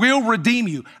I will redeem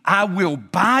you. I will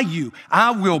buy you.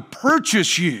 I will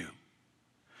purchase you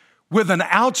with an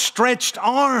outstretched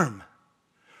arm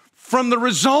from the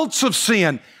results of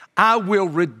sin. I will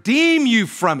redeem you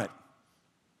from it,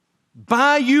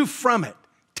 buy you from it,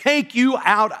 take you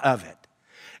out of it.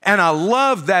 And I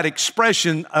love that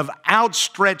expression of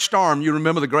outstretched arm. You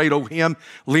remember the great old hymn,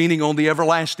 Leaning on the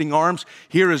Everlasting Arms?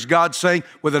 Here is God saying,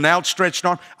 with an outstretched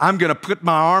arm, I'm going to put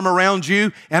my arm around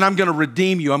you and I'm going to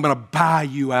redeem you. I'm going to buy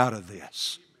you out of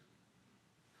this.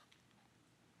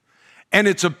 And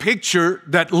it's a picture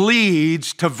that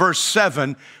leads to verse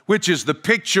 7, which is the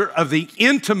picture of the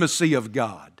intimacy of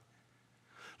God.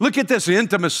 Look at this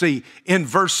intimacy in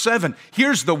verse 7.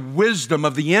 Here's the wisdom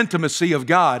of the intimacy of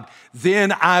God.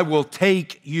 Then I will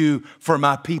take you for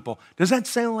my people. Does that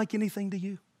sound like anything to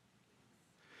you?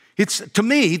 To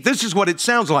me, this is what it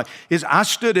sounds like. I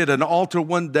stood at an altar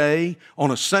one day on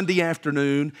a Sunday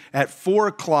afternoon at 4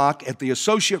 o'clock at the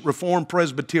Associate Reformed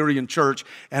Presbyterian Church,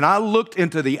 and I looked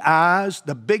into the eyes,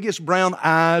 the biggest brown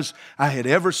eyes I had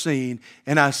ever seen,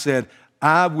 and I said,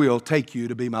 I will take you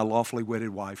to be my lawfully wedded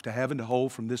wife, to have and to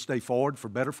hold from this day forward, for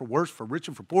better, for worse, for rich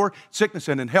and for poor, sickness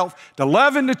and in health, to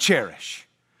love and to cherish,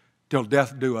 till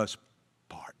death do us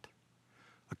part.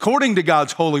 According to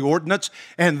God's holy ordinance,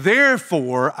 and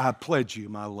therefore I pledge you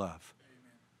my love.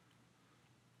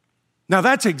 Now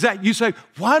that's exact. You say,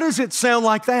 why does it sound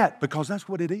like that? Because that's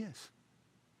what it is.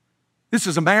 This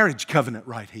is a marriage covenant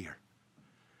right here.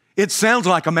 It sounds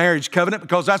like a marriage covenant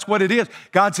because that's what it is.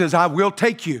 God says, I will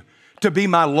take you to be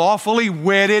my lawfully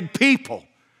wedded people,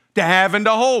 to have and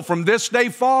to hold from this day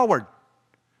forward.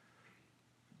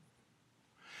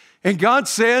 And God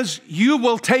says, you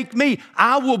will take me.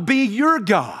 I will be your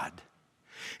God.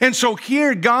 And so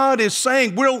here God is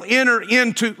saying, we'll enter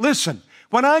into, listen,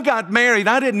 when I got married,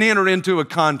 I didn't enter into a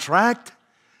contract.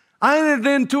 I entered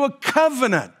into a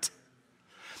covenant.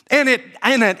 And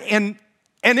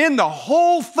in the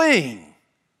whole thing,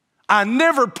 I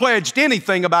never pledged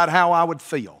anything about how I would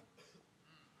feel.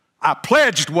 I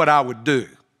pledged what I would do.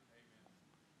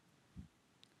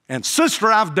 And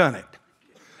sister, I've done it.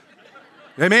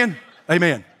 Amen?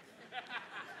 Amen.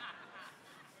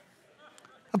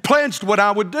 I pledged what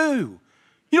I would do.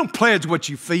 You don't pledge what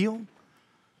you feel.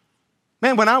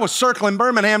 Man, when I was circling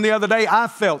Birmingham the other day, I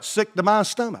felt sick to my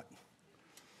stomach.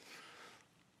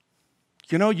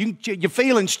 You know, your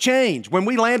feelings change. When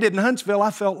we landed in Huntsville,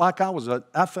 I felt like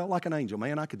an angel,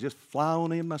 man. I could just fly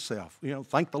on in myself. You know,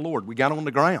 thank the Lord. We got on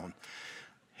the ground.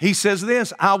 He says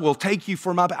this, I will take you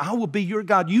for I will be your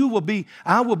God.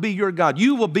 I will be your God.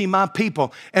 You will be my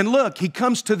people. And look, he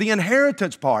comes to the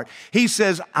inheritance part. He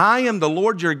says, I am the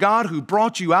Lord your God who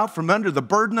brought you out from under the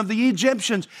burden of the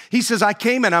Egyptians. He says, I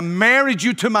came and I married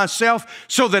you to myself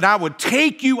so that I would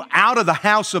take you out of the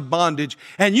house of bondage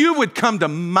and you would come to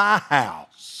my house.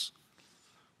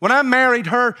 When I married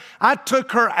her, I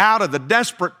took her out of the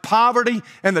desperate poverty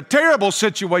and the terrible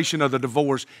situation of the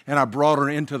divorce, and I brought her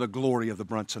into the glory of the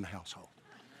Brunson household.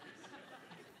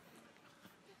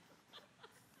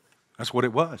 That's what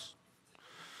it was.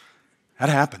 That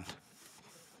happened.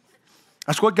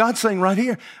 That's what God's saying right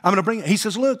here. I'm going to bring it. He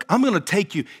says, look, I'm going to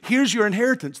take you. Here's your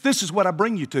inheritance. This is what I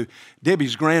bring you to.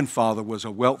 Debbie's grandfather was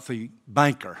a wealthy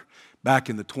banker back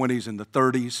in the 20s and the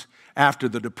 30s. After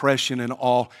the Depression and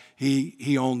all,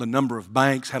 he owned a number of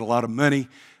banks, had a lot of money.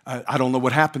 I don't know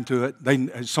what happened to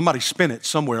it. Somebody spent it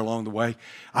somewhere along the way.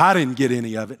 I didn't get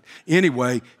any of it.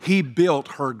 Anyway, he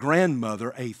built her grandmother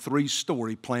a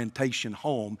 3-story plantation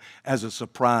home as a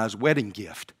surprise wedding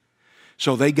gift.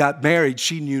 So they got married.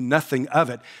 She knew nothing of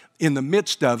it. In the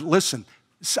midst of, listen,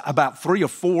 about 3 or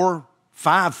 4,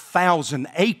 5,000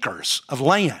 acres of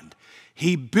land,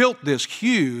 he built this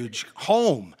huge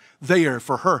home there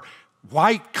for her.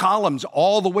 White columns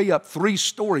all the way up 3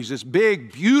 stories, this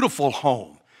big, beautiful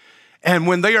home. And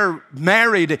when they are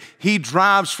married, he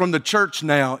drives from the church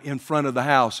now in front of the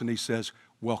house and he says,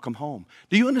 welcome home.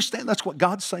 Do you understand? That's what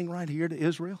God's saying right here to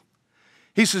Israel.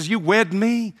 He says, you wed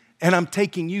me and I'm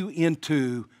taking you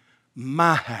into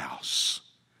my house.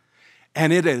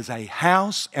 And it is a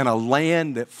house and a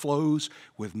land that flows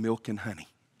with milk and honey.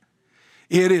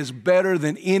 It is better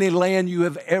than any land you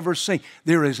have ever seen.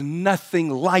 There is nothing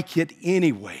like it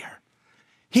anywhere.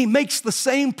 He makes the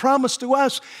same promise to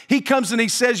us. He comes and he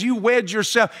says, you wed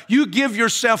yourself. You give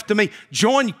yourself to me.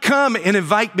 Come and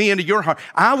invite me into your heart.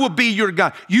 I will be your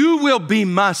God. You will be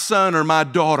my son or my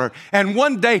daughter. And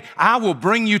one day I will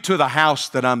bring you to the house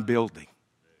that I'm building.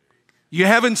 You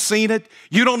haven't seen it.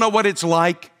 You don't know what it's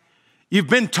like. You've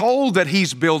been told that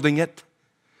he's building it.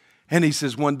 And he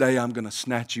says, one day I'm going to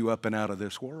snatch you up and out of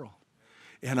this world.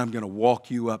 And I'm going to walk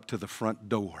you up to the front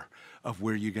door of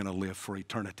where you're going to live for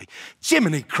eternity.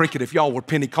 Jiminy Cricket, if y'all were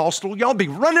Pentecostal, y'all be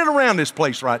running around this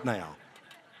place right now.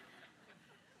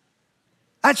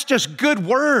 That's just good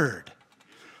word.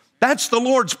 That's the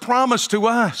Lord's promise to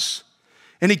us.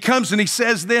 And he comes and he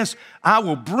says this, I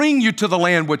will bring you to the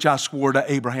land which I swore to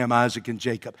Abraham, Isaac, and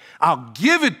Jacob. I'll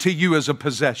give it to you as a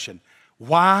possession.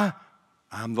 Why?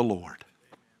 I'm the Lord.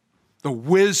 The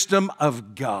wisdom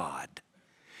of God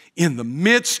in the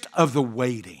midst of the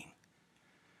waiting.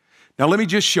 Now, let me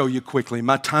just show you quickly.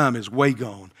 My time is way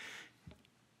gone.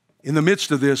 In the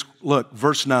midst of this, look,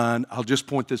 verse 9, I'll just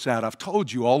point this out. I've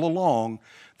told you all along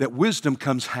that wisdom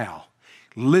comes how?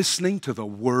 Listening to the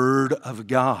word of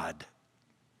God.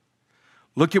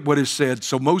 Look at what is said.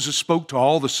 So Moses spoke to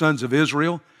all the sons of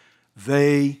Israel.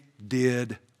 They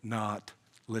did not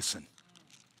listen.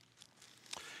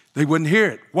 They wouldn't hear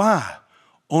it. Why?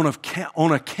 On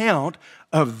account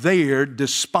of their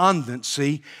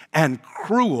despondency and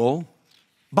cruel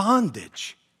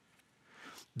bondage.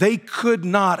 They could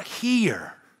not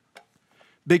hear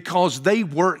because they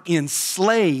were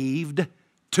enslaved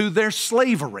to their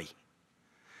slavery.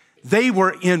 They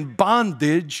were in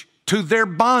bondage to their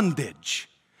bondage.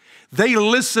 They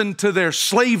listened to their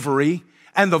slavery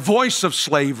and the voice of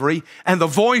slavery and the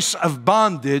voice of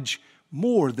bondage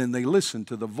more than they listened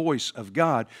to the voice of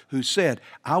God who said,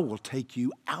 I will take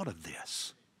you out of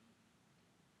this.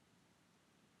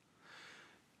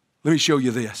 Let me show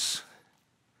you this.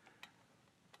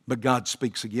 But God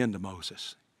speaks again to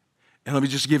Moses. And let me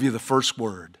just give you the first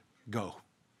word, go.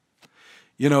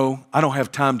 You know, I don't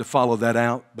have time to follow that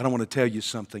out, but I want to tell you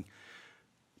something.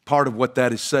 Part of what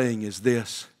that is saying is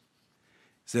this,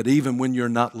 is that even when you're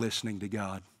not listening to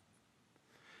God,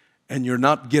 and you're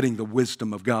not getting the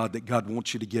wisdom of God that God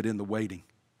wants you to get in the waiting,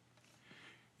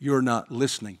 you're not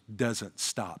listening doesn't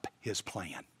stop His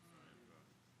plan.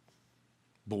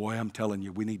 Boy, I'm telling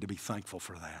you, we need to be thankful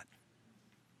for that.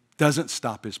 Doesn't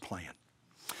stop His plan.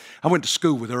 I went to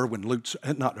school with Erwin McManus.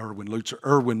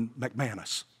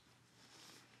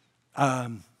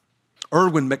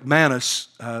 Erwin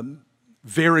McManus,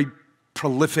 very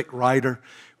prolific writer.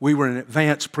 We were in an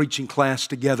advanced preaching class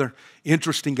together.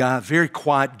 Interesting guy, very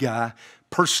quiet guy.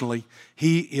 Personally,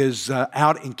 he is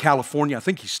out in California. I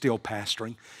think he's still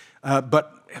pastoring.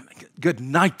 But good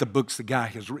night, the books the guy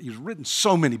has written. He's written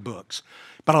so many books.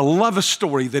 But I love a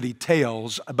story that he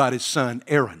tells about his son,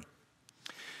 Aaron.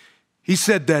 He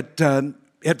said that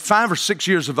at 5 or 6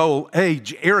 years of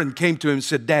age, Aaron came to him and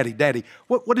said, Daddy,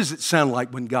 what does it sound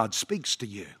like when God speaks to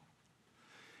you?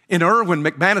 And Erwin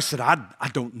McManus said, I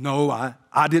don't know.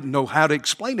 I didn't know how to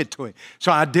explain it to him. So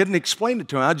I didn't explain it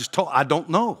to him. I just told I don't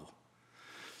know.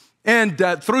 And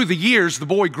through the years, the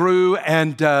boy grew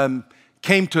and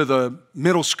came to the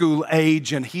middle school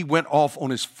age, and he went off on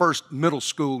his first middle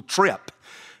school trip,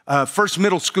 first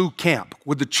middle school camp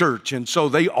with the church. And so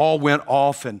they all went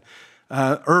off, and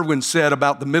Erwin said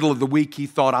about the middle of the week, he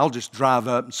thought, I'll just drive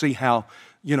up and see how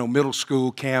middle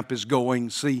school camp is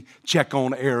going, check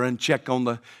on Aaron, check on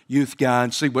the youth guy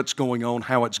and see what's going on,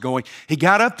 how it's going. He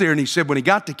got up there and he said when he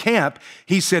got to camp,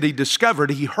 he said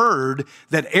he heard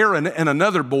that Aaron and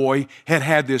another boy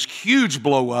had this huge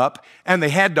blow up and they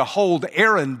had to hold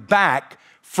Aaron back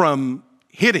from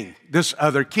hitting this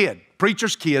other kid.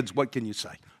 Preacher's kids, what can you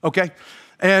say? Okay?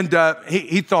 And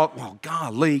he thought, well,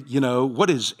 golly, what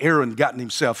has Aaron gotten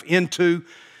himself into?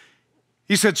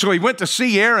 He said, so he went to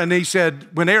see Aaron. He said,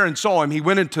 when Aaron saw him, he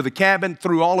went into the cabin,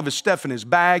 threw all of his stuff in his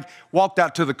bag, walked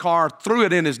out to the car, threw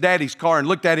it in his daddy's car, and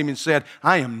looked at him and said,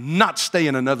 I am not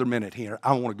staying another minute here.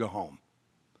 I want to go home.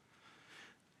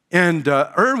 And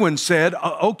Erwin said,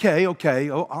 okay,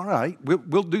 all right,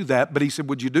 we'll do that. But he said,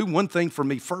 would you do one thing for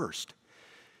me first?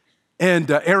 And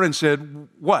Aaron said,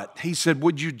 what? He said,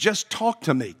 would you just talk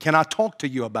to me? Can I talk to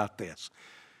you about this?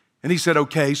 And he said,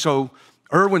 okay. So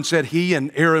Erwin said he and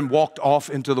Aaron walked off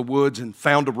into the woods and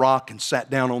found a rock and sat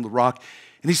down on the rock.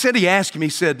 And he said, he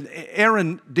said,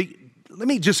 Aaron, let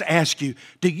me just ask you,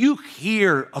 do you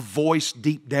hear a voice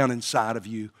deep down inside of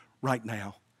you right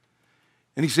now?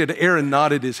 And he said, Aaron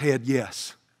nodded his head,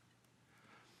 yes.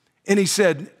 And he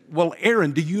said, well,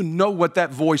 Aaron, do you know what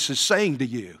that voice is saying to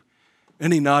you?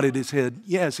 And he nodded his head,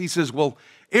 yes. He says, well,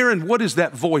 Aaron, what is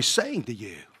that voice saying to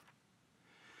you?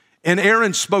 And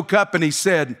Aaron spoke up and he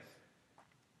said,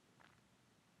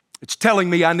 it's telling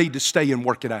me I need to stay and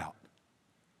work it out.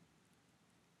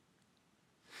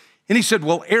 And he said,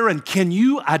 well, Aaron, can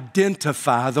you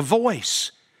identify the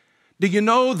voice? Do you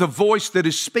know the voice that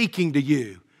is speaking to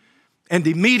you? And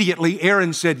immediately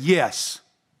Aaron said, yes,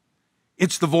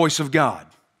 it's the voice of God.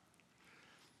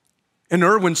 And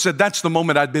Erwin said, that's the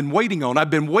moment I'd been waiting on. I've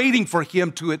been waiting for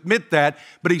him to admit that.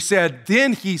 But he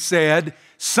said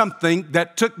something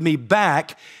that took me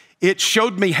back. It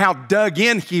showed me how dug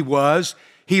in he was.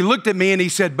 He looked at me and he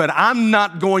said, but I'm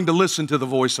not going to listen to the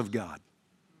voice of God.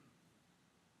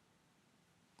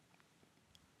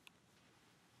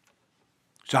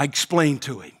 So I explained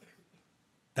to him,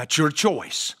 that's your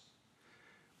choice.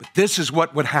 But this is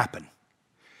what would happen.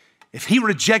 If he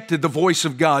rejected the voice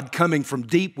of God coming from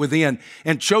deep within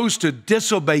and chose to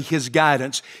disobey his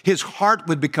guidance, his heart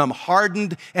would become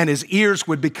hardened and his ears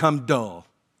would become dull.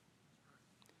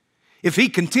 If he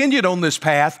continued on this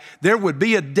path, there would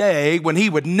be a day when he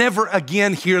would never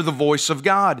again hear the voice of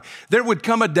God. There would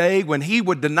come a day when he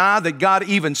would deny that God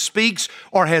even speaks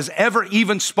or has ever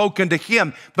even spoken to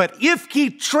him. But if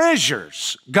he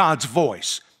treasures God's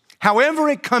voice, however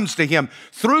it comes to him,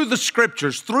 through the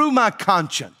scriptures, through my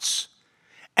conscience,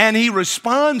 and he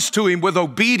responds to him with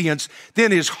obedience,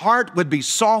 then his heart would be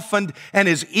softened and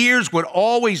his ears would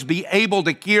always be able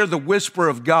to hear the whisper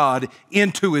of God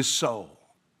into his soul.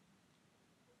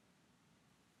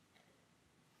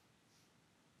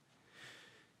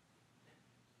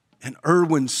 And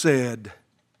Erwin said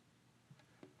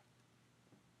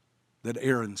that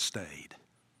Aaron stayed.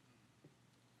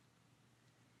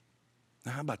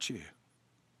 Now, how about you?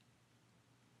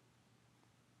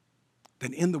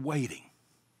 Then in the waiting,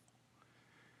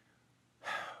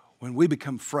 when we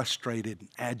become frustrated and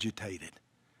agitated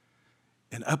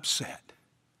and upset,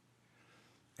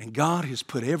 and God has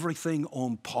put everything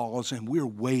on pause and we're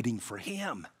waiting for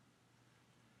Him,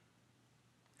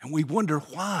 and we wonder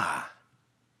why,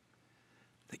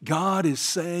 that God is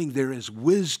saying there is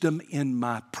wisdom in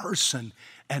my person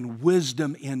and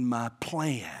wisdom in my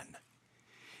plan.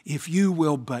 If you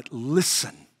will but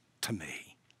listen to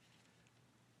me.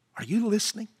 Are you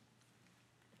listening?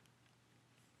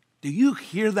 Do you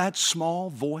hear that small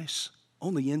voice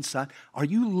on the inside? Are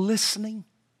you listening?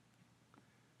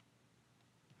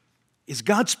 Is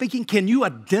God speaking? Can you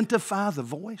identify the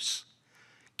voice?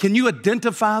 Can you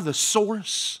identify the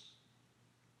source?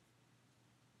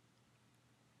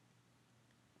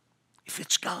 If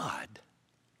it's God,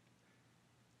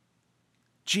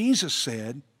 Jesus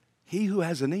said, he who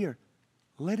has an ear,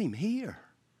 let him hear.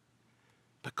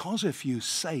 Because if you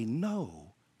say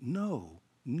no, no,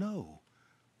 no,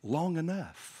 long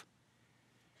enough,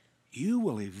 you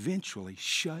will eventually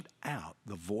shut out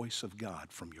the voice of God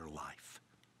from your life.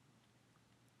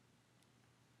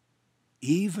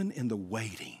 Even in the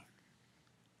waiting,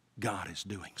 God is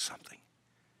doing something.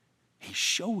 He's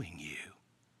showing you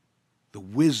the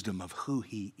wisdom of who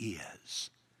He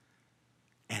is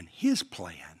and His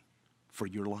plan for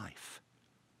your life.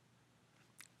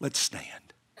 Let's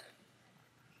stand.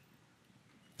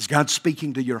 Is God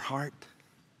speaking to your heart?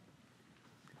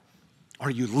 Are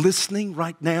you listening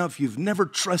right now? If you've never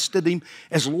trusted Him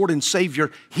as Lord and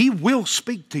Savior, He will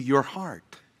speak to your heart.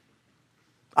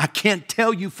 I can't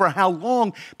tell you for how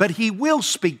long, but He will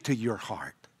speak to your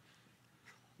heart.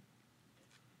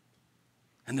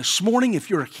 And this morning, if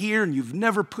you're here and you've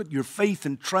never put your faith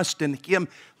and trust in Him,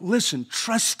 listen,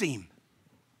 trust Him.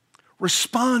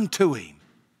 Respond to Him.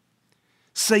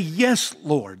 Say, yes,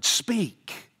 Lord,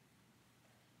 speak.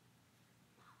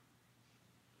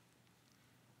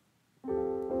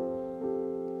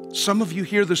 Some of you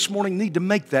here this morning need to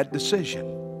make that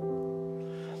decision.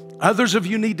 Others of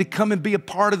you need to come and be a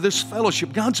part of this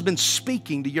fellowship. God's been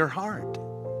speaking to your heart.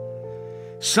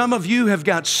 Some of you have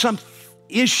got some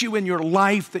issue in your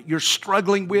life that you're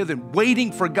struggling with and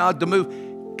waiting for God to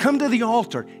move. Come to the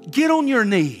altar. Get on your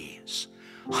knees.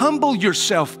 Humble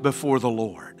yourself before the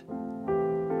Lord.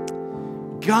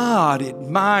 God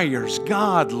admires,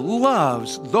 God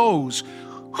loves those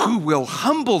who will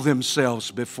humble themselves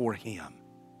before Him.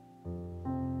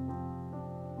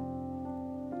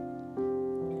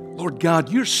 Lord God,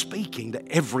 You're speaking to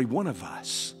every one of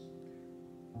us.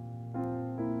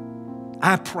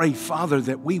 I pray, Father,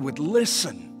 that we would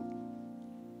listen.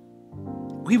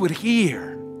 We would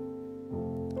hear.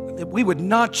 That we would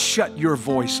not shut Your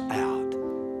voice out.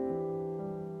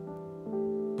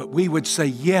 But we would say,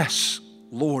 yes,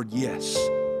 Lord, yes,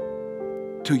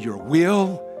 to Your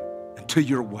will and to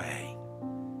Your way.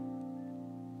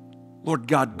 Lord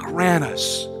God, grant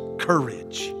us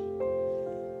courage.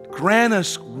 Grant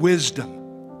us wisdom.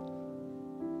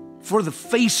 for the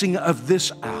facing of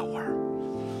this hour,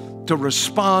 to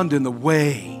respond in the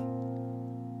way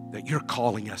that you're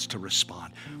calling us to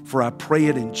respond. For I pray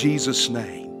it in Jesus'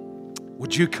 name.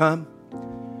 Would you come?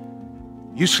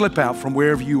 You slip out from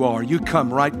wherever you are. You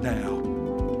come right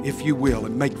now, if you will,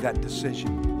 and make that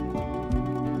decision.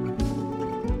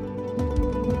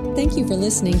 Thank you for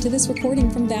listening to this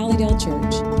recording from Valleydale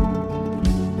Church.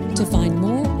 To find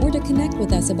more or to connect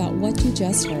with us about what you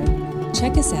just heard,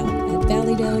 check us out at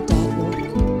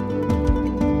valleydale.org.